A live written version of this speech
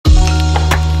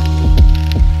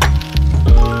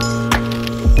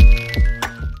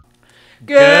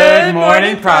Good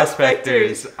morning,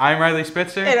 prospectors. I'm Riley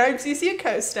Spitzer. And I'm Cece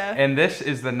Acosta. And this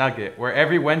is the Nugget, where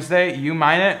every Wednesday you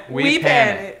mine it, we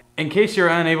pan it. In case you're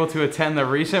unable to attend the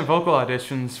recent vocal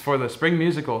auditions for the spring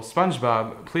musical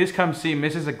SpongeBob, please come see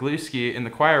Mrs. Agluski in the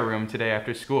choir room today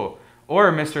after school, or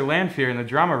Mr. Lanfear in the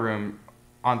drama room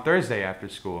on Thursday after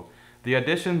school. The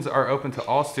auditions are open to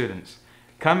all students.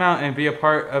 Come out and be a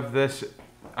part of this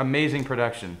amazing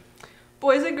production.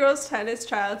 Boys and girls tennis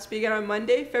tryouts begin on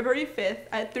Monday, February 5th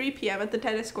at 3 p.m. at the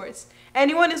tennis courts.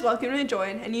 Anyone is welcome to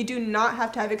join, and you do not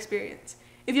have to have experience.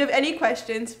 If you have any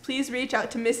questions, please reach out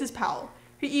to Mrs. Powell.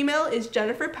 Her email is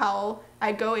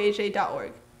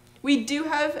jenniferpowell@goaj.org. We do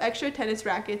have extra tennis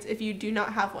rackets if you do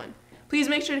not have one. Please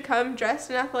make sure to come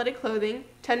dressed in athletic clothing,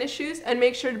 tennis shoes, and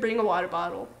make sure to bring a water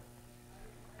bottle.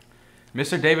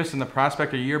 Mr. Davis and the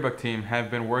Prospector Yearbook team have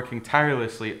been working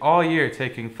tirelessly all year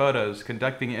taking photos,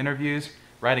 conducting interviews,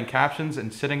 writing captions,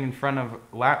 and sitting in front of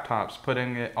laptops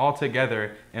putting it all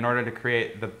together in order to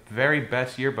create the very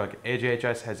best yearbook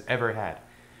AJHS has ever had.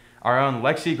 Our own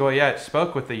Lexi Goyette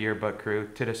spoke with the yearbook crew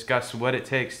to discuss what it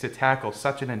takes to tackle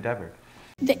such an endeavor.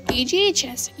 The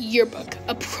AJHS yearbook,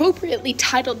 appropriately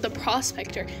titled The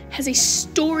Prospector, has a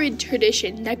storied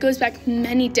tradition that goes back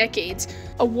many decades.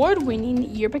 Award-winning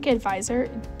yearbook advisor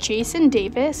Jason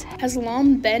Davis has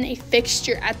long been a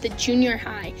fixture at the junior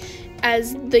high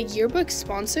as the yearbook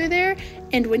sponsor there,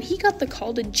 and when he got the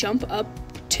call to jump up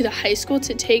to the high school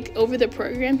to take over the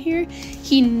program here,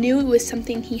 he knew it was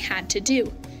something he had to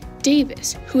do.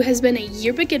 Davis, who has been a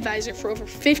yearbook advisor for over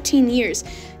 15 years,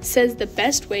 says the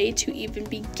best way to even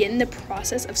begin the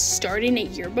process of starting a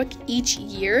yearbook each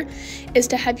year is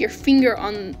to have your finger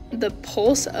on the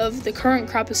pulse of the current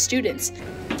crop of students.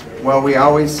 Well, we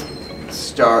always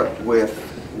start with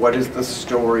what is the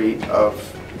story of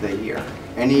the year.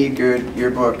 Any good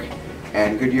yearbook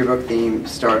and good yearbook theme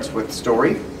starts with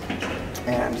story,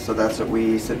 and so that's what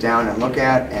we sit down and look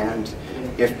at, and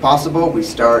if possible, we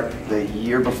start the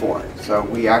year before. So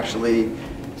we actually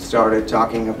started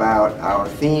talking about our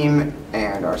theme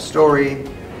and our story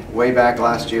way back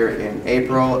last year in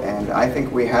April, and I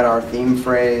think we had our theme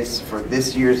phrase for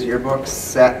this year's yearbook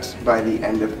set by the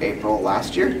end of April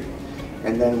last year.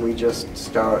 And then we just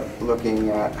start looking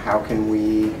at how can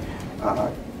we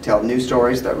tell new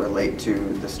stories that relate to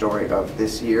the story of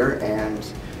this year and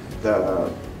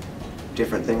the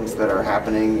different things that are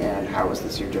happening and how is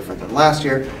this year different than last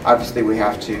year. Obviously we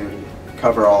have to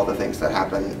cover all the things that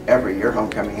happen every year.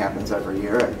 Homecoming happens every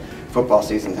year and football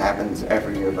season happens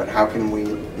every year, but how can we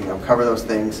cover those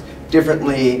things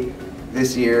differently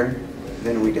this year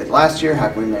than we did last year? How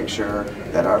can we make sure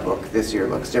that our book this year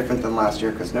looks different than last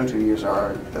year, because no 2 years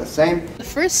are the same. The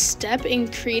first step in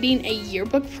creating a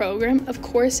yearbook program, of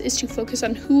course, is to focus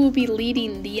on who will be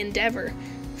leading the endeavor.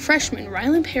 Freshman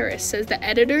Rylan Paris says the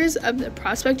editors of the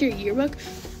Prospector Yearbook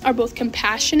are both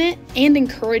compassionate and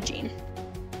encouraging.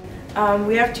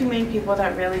 We have two main people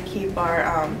that really keep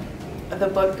our the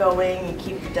book going and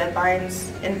keep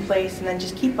deadlines in place, and then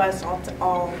just keep us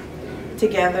all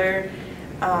together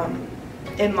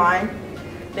in line.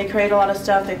 They create a lot of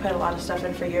stuff, they put a lot of stuff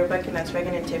in for yearbook, and that's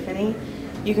Reagan and Tiffany.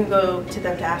 You can go to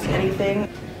them to ask anything.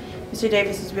 Mr.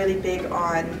 Davis is really big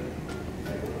on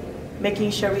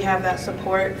making sure we have that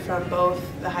support from both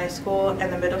the high school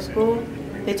and the middle school.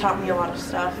 They taught me a lot of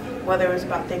stuff, whether it was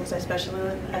about things I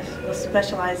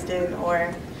specialized in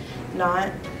or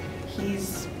not.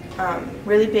 He's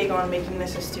really big on making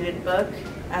this a student book,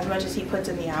 as much as he puts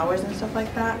in the hours and stuff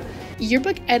like that.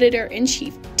 Yearbook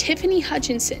Editor-in-Chief Tiffany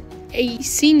Hutchinson, a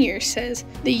senior, says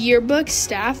the yearbook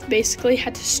staff basically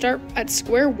had to start at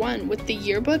square one with the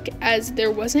yearbook, as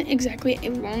there wasn't exactly a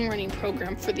long-running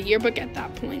program for the yearbook at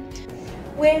that point.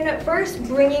 When first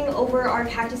bringing over our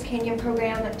Cactus Canyon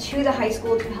program to the high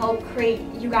school to help create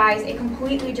you guys a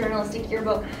completely journalistic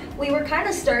yearbook, we were kind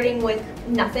of starting with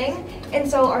nothing. And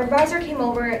so our advisor came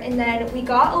over, and then we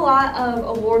got a lot of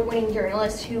award-winning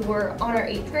journalists who were on our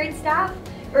 8th grade staff,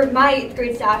 or my 8th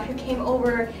grade staff, who came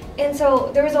over. And so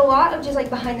there was a lot of just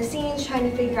like behind the scenes trying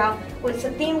to figure out what's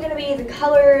the theme going to be, the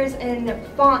colors and the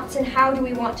fonts, and how do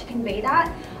we want to convey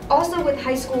that. Also with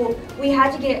high school, we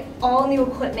had to get all new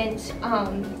equipment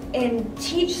and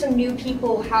teach some new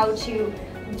people how to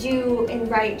do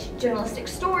and write journalistic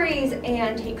stories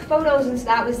and take photos, and so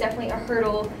that was definitely a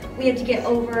hurdle we had to get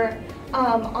over.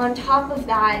 On top of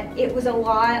that, it was a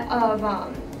lot of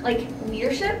like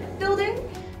leadership building.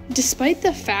 Despite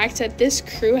the fact that this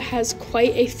crew has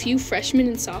quite a few freshmen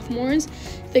and sophomores,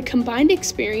 the combined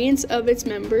experience of its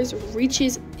members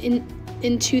reaches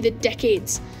into the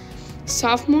decades.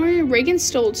 Sophomore Reagan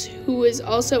Stoltz, who is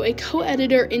also a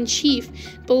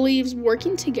co-editor-in-chief, believes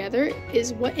working together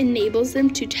is what enables them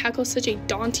to tackle such a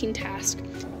daunting task.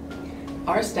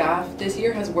 Our staff this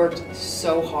year has worked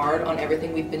so hard on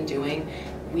everything we've been doing.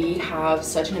 We have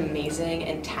such an amazing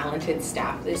and talented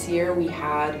staff this year. We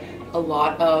had a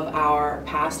lot of our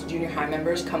past junior high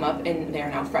members come up, and they're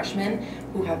now freshmen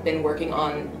who have been working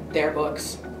on their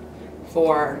books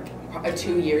for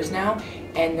 2 years now,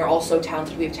 and they're also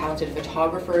talented. We have talented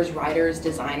photographers, writers,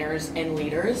 designers, and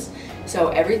leaders. So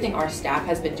everything our staff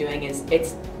has been doing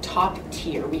it's top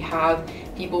tier. We have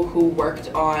people who worked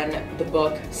on the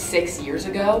book 6 years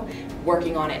ago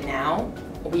working on it now.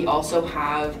 We also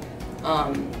have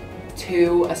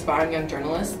 2 aspiring young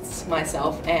journalists,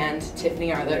 myself and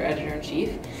Tiffany, our other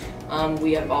editor-in-chief.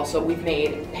 We've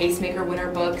made Pacemaker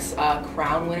winner books,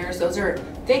 Crown winners. Those are,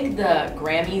 think the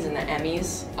Grammys and the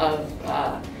Emmys of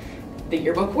the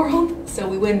yearbook world. So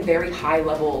we win very high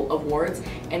level awards,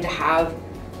 and to have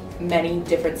many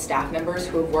different staff members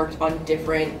who have worked on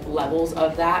different levels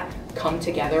of that come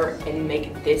together and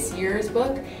make this year's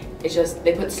book, it's just,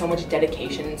 they put so much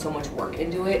dedication and so much work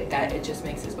into it that it just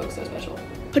makes this book so special.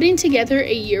 Putting together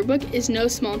a yearbook is no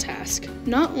small task.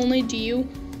 Not only do you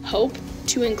hope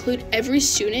to include every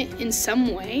student in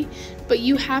some way, but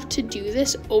you have to do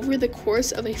this over the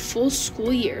course of a full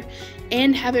school year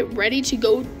and have it ready to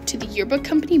go to the yearbook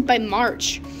company by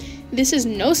March. This is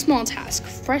no small task.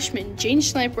 Freshman Jane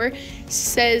Schleiper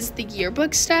says the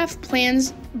yearbook staff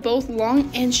plans both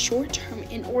long and short term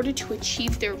in order to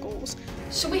achieve their goals.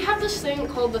 So we have this thing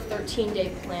called the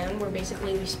 13-day plan, where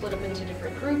basically we split up into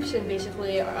different groups, and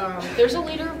basically there's a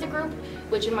leader of the group,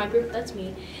 which in my group, that's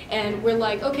me, and we're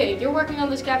like, okay, you're working on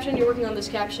this caption, you're working on this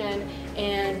caption,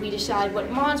 and we decide what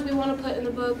mods we want to put in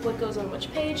the book, what goes on which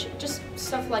page, just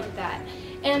stuff like that.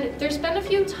 And there's been a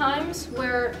few times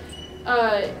where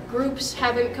groups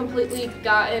haven't completely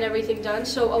gotten everything done,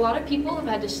 so a lot of people have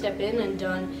had to step in and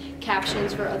done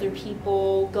captions for other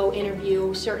people, go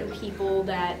interview certain people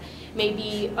that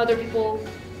maybe other people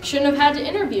shouldn't have had to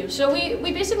interview. So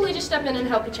we basically just step in and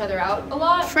help each other out a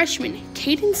lot. Freshman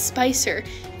Caden Spicer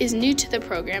is new to the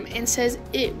program and says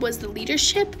it was the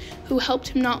leadership who helped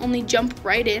him not only jump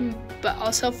right in, but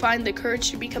also find the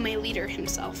courage to become a leader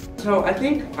himself. So I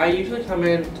think I usually come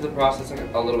into the process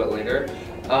a little bit later.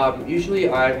 Usually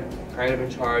I'm kind of in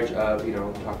charge of,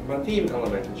 talking about theme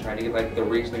elements and trying to get like the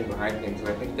reasoning behind things. And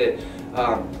I think that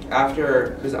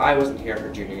because I wasn't here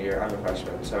for junior year, I'm a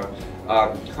freshman, so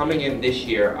coming in this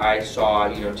year, I saw,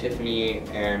 Tiffany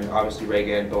and obviously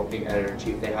Reagan both being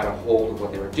editor-in-chief, they had a hold of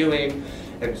what they were doing.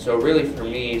 And so really for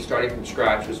me, starting from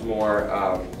scratch was more,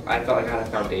 I felt like I had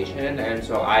a foundation, and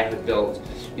so I had built,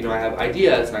 I have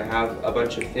ideas and I have a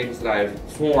bunch of things that I've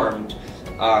formed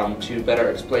to better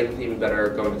explain the theme and better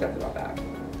go into depth about that.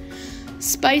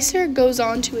 Spicer goes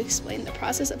on to explain the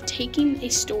process of taking a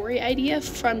story idea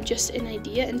from just an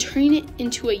idea and turning it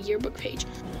into a yearbook page.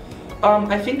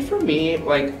 I think for me,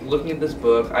 like looking at this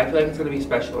book, I feel like it's going to be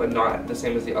special and not the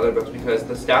same as the other books because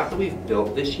the staff that we've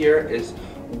built this year is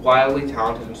wildly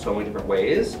talented in so many different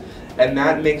ways, and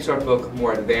that makes our book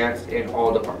more advanced in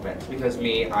all departments because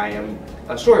I am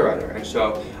a story writer, and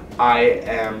so I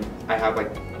have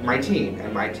like my team,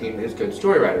 and my team is good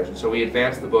story writers, and so we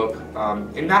advance the book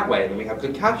in that way, and then we have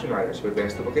good caption writers who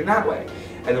advance the book in that way,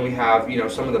 and then we have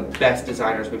some of the best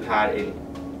designers we've had in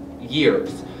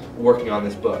years working on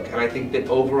this book, and I think that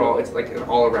overall it's like an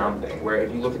all-around thing where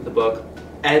if you look at the book,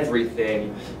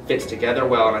 everything fits together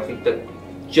well, and I think that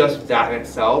just that in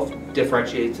itself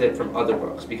differentiates it from other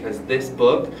books because this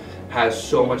book has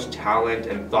so much talent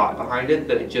and thought behind it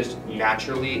that it just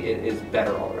naturally it is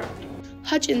better all around.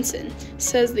 Hutchinson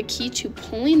says the key to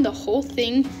pulling the whole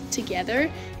thing together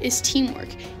is teamwork.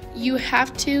 You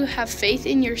have to have faith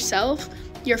in yourself,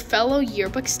 your fellow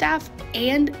yearbook staff,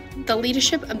 and the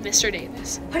leadership of Mr.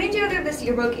 Davis. Putting together this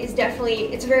yearbook is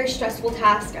it's a very stressful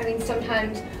task. I mean,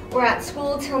 sometimes we're at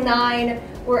school till 9,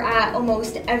 we're at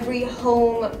almost every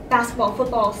home basketball,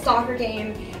 football, soccer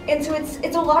game, and so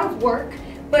it's a lot of work.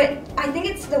 But I think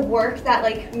it's the work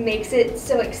that makes it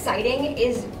so exciting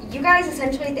is you guys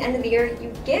essentially at the end of the year,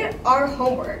 you get our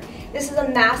homework. This is a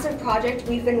massive project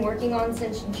we've been working on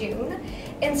since June.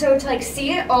 And so to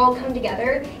see it all come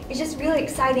together is just really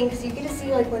exciting because you get to see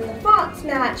when the fonts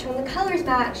match, when the colors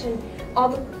match, and all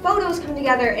the photos come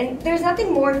together. And there's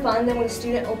nothing more fun than when a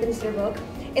student opens their book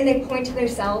and they point to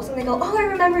themselves and they go, oh, I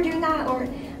remember doing that, or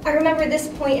I remember this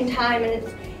point in time. And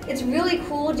it's really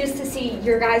cool just to see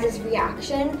your guys'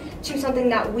 reaction to something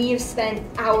that we have spent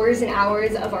hours and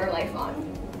hours of our life on.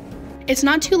 It's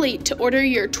not too late to order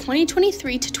your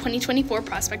 2023 to 2024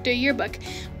 Prospector Yearbook.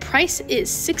 Price is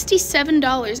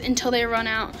 $67 until they run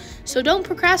out. So don't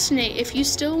procrastinate. If you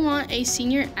still want a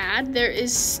senior ad, there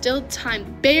is still time,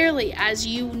 barely, as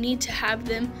you need to have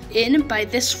them in by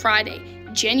this Friday,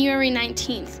 January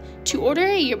 19th. To order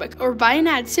a yearbook or buy an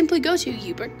ad, simply go to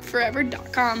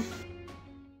yearbookforever.com.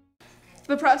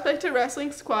 The Prospector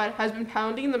Wrestling Squad has been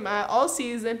pounding the mat all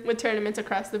season with tournaments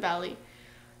across the valley.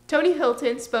 Tony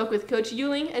Hilton spoke with Coach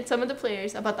Euling and some of the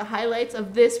players about the highlights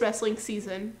of this wrestling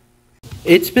season.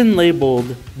 It's been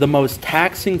labeled the most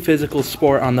taxing physical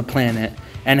sport on the planet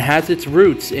and has its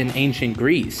roots in ancient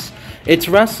Greece. It's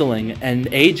wrestling, and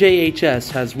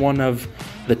AJHS has one of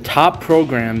the top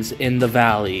programs in the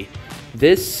valley.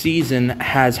 This season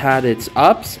has had its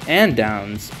ups and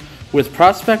downs, with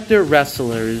Prospector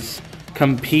wrestlers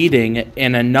competing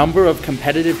in a number of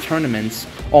competitive tournaments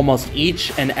almost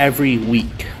each and every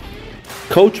week.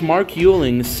 Coach Mark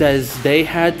Euling says they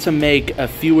had to make a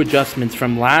few adjustments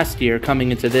from last year coming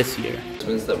into this year.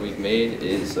 Adjustments that we've made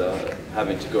is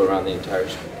having to go around the entire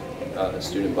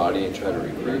student body and try to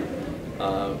recruit.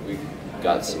 We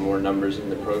got some more numbers in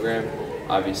the program.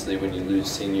 Obviously, when you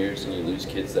lose seniors and you lose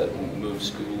kids that move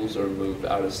schools or move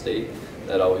out of state,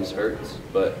 that always hurts.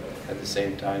 But at the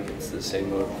same time, it's the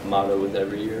same motto with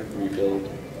every year: rebuild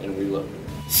and reload.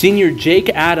 Senior Jake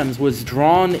Adams was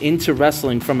drawn into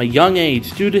wrestling from a young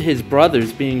age due to his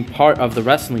brothers being part of the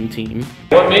wrestling team.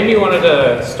 What made me want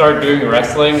to start doing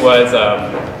wrestling was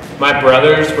my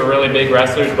brothers were really big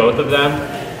wrestlers, both of them.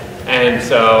 And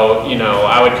so, you know,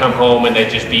 I would come home and they'd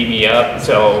just beat me up.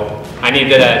 So I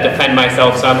needed to defend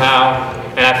myself somehow.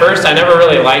 And at first I never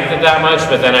really liked it that much,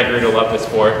 but then I grew to love the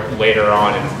sport later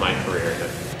on in my career.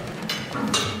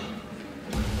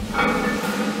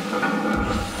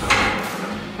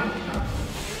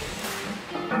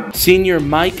 Senior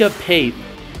Micah Pape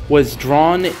was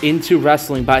drawn into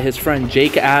wrestling by his friend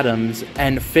Jake Adams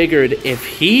and figured if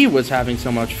he was having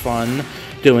so much fun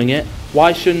doing it,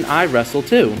 why shouldn't I wrestle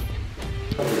too?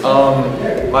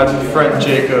 My friend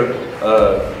Jacob,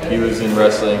 he was in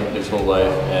wrestling his whole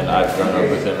life, and I've grown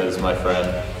up with him as my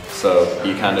friend. So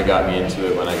he kind of got me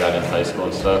into it when I got into high school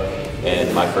and stuff.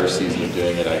 And my first season of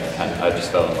doing it, I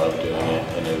just fell in love doing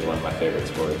it, and it was one of my favorite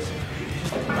sports.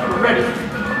 We're ready.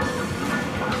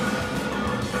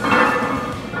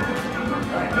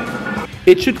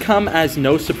 It should come as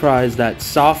no surprise that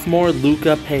sophomore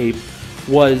Luca Pape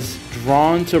was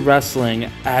drawn to wrestling,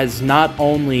 as not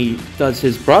only does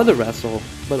his brother wrestle,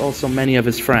 but also many of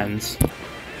his friends.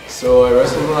 So I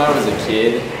wrestled when I was a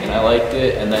kid, and I liked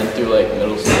it, and then through like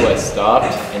middle school I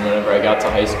stopped, and whenever I got to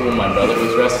high school my brother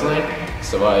was wrestling,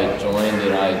 so I joined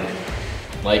and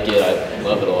I like it, I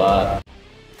love it a lot.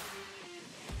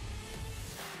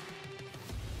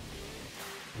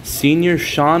 Senior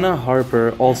Shauna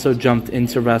Harper also jumped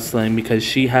into wrestling because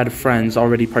she had friends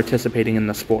already participating in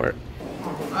the sport.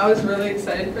 I was really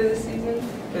excited for this season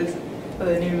because of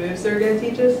the new moves they were going to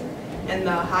teach us. And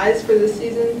the highs for this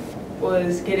season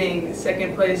was getting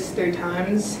second place 3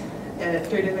 times at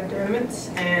 3 different tournaments.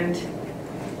 And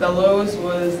the lows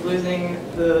was losing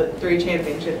the 3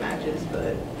 championship matches,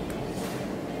 but,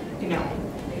 you know,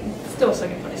 still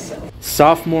second place. So.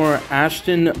 Sophomore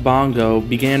Ashton Bongo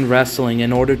began wrestling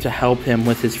in order to help him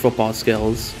with his football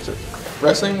skills.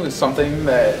 Wrestling was something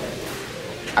that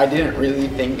I didn't really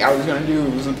think I was going to do.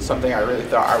 It wasn't something I really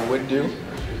thought I would do.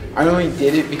 I only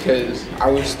did it because I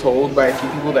was told by a few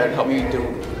people that helped me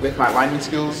with my lineman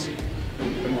skills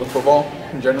and with football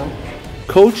in general.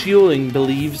 Coach Euling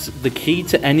believes the key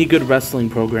to any good wrestling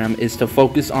program is to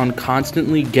focus on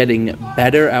constantly getting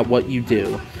better at what you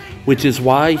do, which is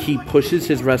why he pushes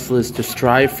his wrestlers to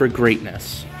strive for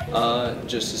greatness.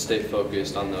 Just to stay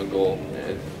focused on the goal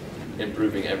and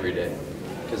improving every day.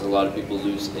 Because a lot of people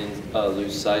lose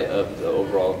sight of the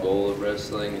overall goal of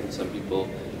wrestling, and some people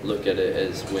look at it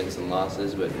as wins and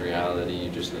losses, but in reality you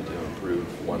just need to improve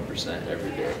 1%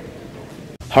 every day.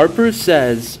 Harper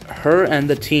says her and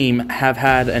the team have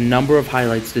had a number of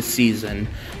highlights this season,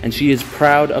 and she is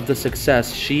proud of the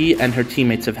success she and her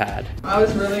teammates have had. I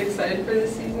was really excited for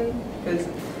this season because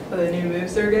of the new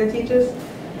moves they were going to teach us.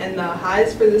 And the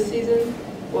highs for this season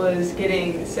was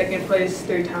getting second place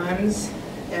 3 times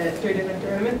at 3 different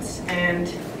tournaments.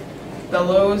 And the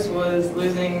lows was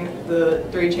losing the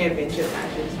 3 championship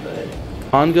matches. But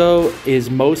Bongo is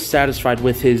most satisfied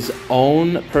with his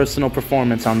own personal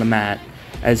performance on the mat,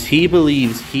 as he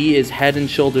believes he is head and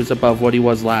shoulders above what he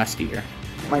was last year.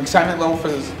 My excitement level for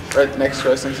this next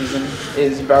wrestling season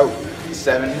is about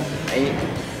 7, 8,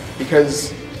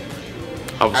 because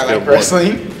I like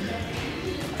wrestling.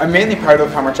 I'm mainly proud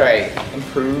of how much I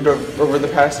improved over the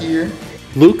past year.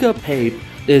 Luca Pape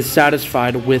is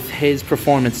satisfied with his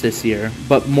performance this year,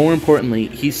 but more importantly,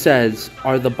 he says,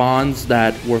 are the bonds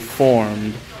that were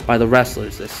formed by the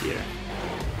wrestlers this year.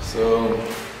 So,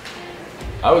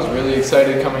 I was really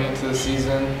excited coming into the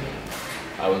season.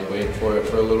 I was waiting for it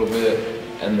for a little bit,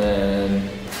 and then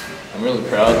I'm really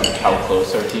proud of how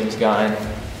close our team's gotten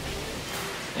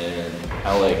and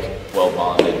how well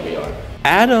bonded we are.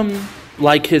 Adam,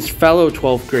 like his fellow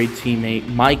 12th grade teammate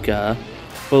Micah,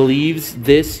 believes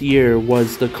this year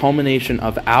was the culmination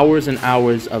of hours and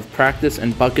hours of practice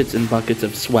and buckets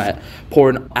of sweat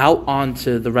poured out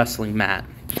onto the wrestling mat.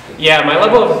 Yeah, my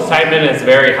level of excitement is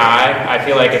very high. I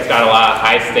feel like it's got a lot of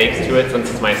high stakes to it since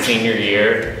it's my senior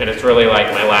year, and it's really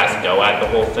like my last go at the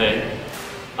whole thing.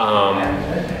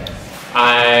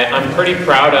 I'm pretty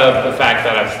proud of the fact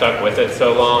that I've stuck with it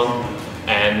so long,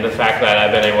 and the fact that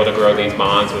I've been able to grow these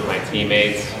bonds with my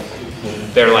teammates.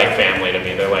 They're like family to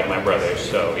me. They're like my brothers.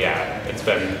 So yeah, it's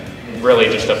been really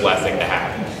just a blessing to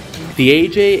have. The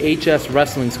AJHS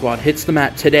wrestling squad hits the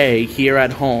mat today here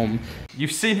at home.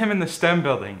 You've seen him in the STEM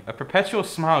building, a perpetual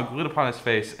smile glued upon his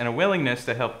face and a willingness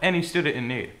to help any student in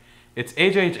need. It's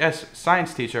AJHS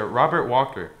science teacher Robert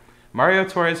Walker. Mario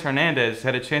Torres Hernandez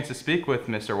had a chance to speak with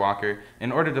Mr. Walker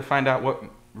in order to find out what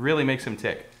really makes him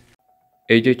tick.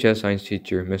 AJHS science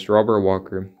teacher Mr. Robert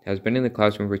Walker has been in the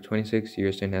classroom for 26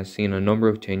 years and has seen a number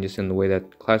of changes in the way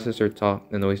that classes are taught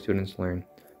and the way students learn.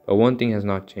 But one thing has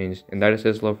not changed, and that is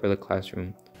his love for the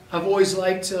classroom. I've always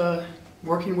liked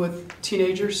working with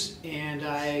teenagers, and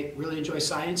I really enjoy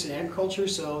science and agriculture,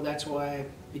 so that's why I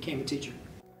became a teacher.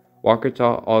 Walker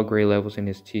taught all grade levels in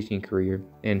his teaching career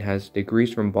and has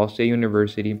degrees from Ball State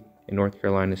University and North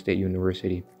Carolina State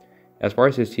University. As far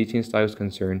as his teaching style is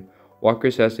concerned,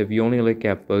 Walker says if you only look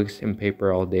at books and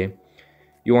paper all day,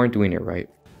 you aren't doing it right.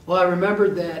 Well, I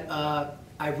remembered that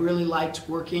I really liked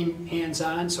working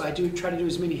hands-on, so I do try to do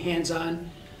as many hands-on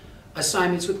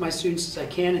assignments with my students as I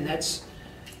can, and that's,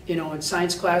 in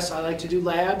science class I like to do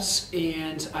labs,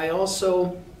 and I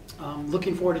also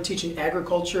looking forward to teaching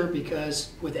agriculture,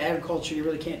 because with agriculture you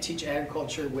really can't teach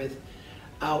agriculture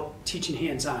without teaching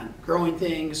hands-on. Growing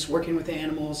things, working with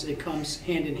animals, it comes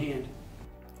hand in hand.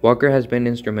 Walker has been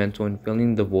instrumental in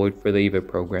filling the void for the EVIT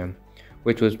program,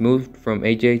 which was moved from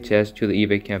AJHS to the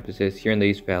EVIT campuses here in the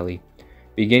East Valley.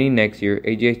 Beginning next year,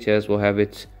 AJHS will have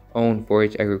its own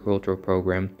 4-H agricultural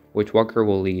program, which Walker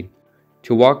will lead.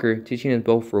 To Walker, teaching is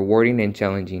both rewarding and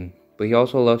challenging, but he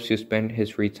also loves to spend his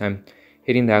free time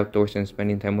hitting the outdoors and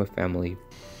spending time with family.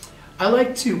 I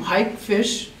like to hike,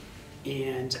 fish,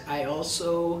 and I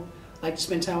also like to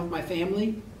spend time with my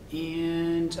family,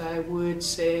 and I would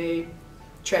say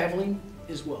traveling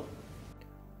as well.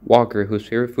 Walker, whose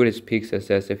favorite food is pizza,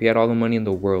 says if he had all the money in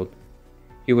the world,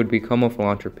 he would become a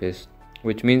philanthropist,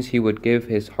 which means he would give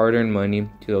his hard-earned money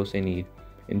to those in need.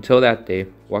 Until that day,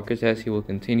 Walker says he will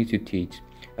continue to teach,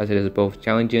 as it is both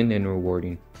challenging and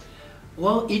rewarding.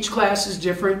 Well, each class is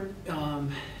different.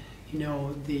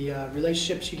 The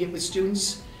relationships you get with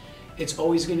students, it's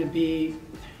always going to be,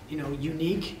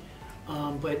 unique,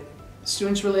 but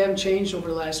students really haven't changed over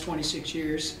the last 26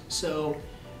 years, so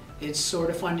it's sort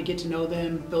of fun to get to know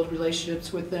them, build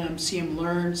relationships with them, see them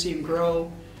learn, see them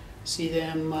grow, see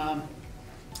them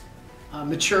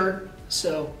mature.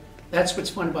 So that's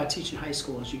what's fun about teaching high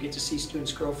school, is you get to see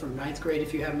students grow from 9th grade,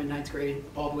 if you have them in 9th grade,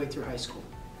 all the way through high school.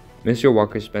 Mr.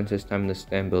 Walker spends his time in the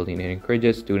STEM building and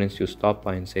encourages students to stop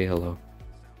by and say hello.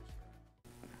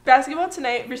 Basketball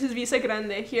tonight versus Vista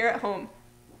Grande here at home.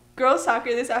 Girls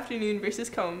soccer this afternoon versus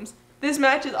Combs. This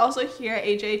match is also here at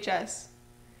AJHS.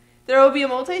 There will be a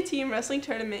multi-team wrestling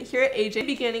tournament here at AJ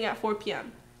beginning at 4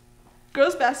 p.m.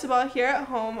 Girls basketball here at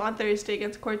home on Thursday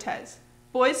against Cortez.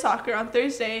 Boys soccer on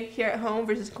Thursday here at home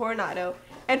versus Coronado.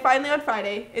 And finally on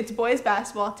Friday, it's boys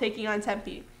basketball taking on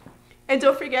Tempe. And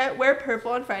don't forget, wear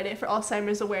purple on Friday for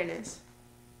Alzheimer's awareness.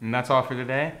 And that's all for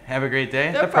today. Have a great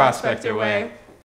day. The Prospector Way.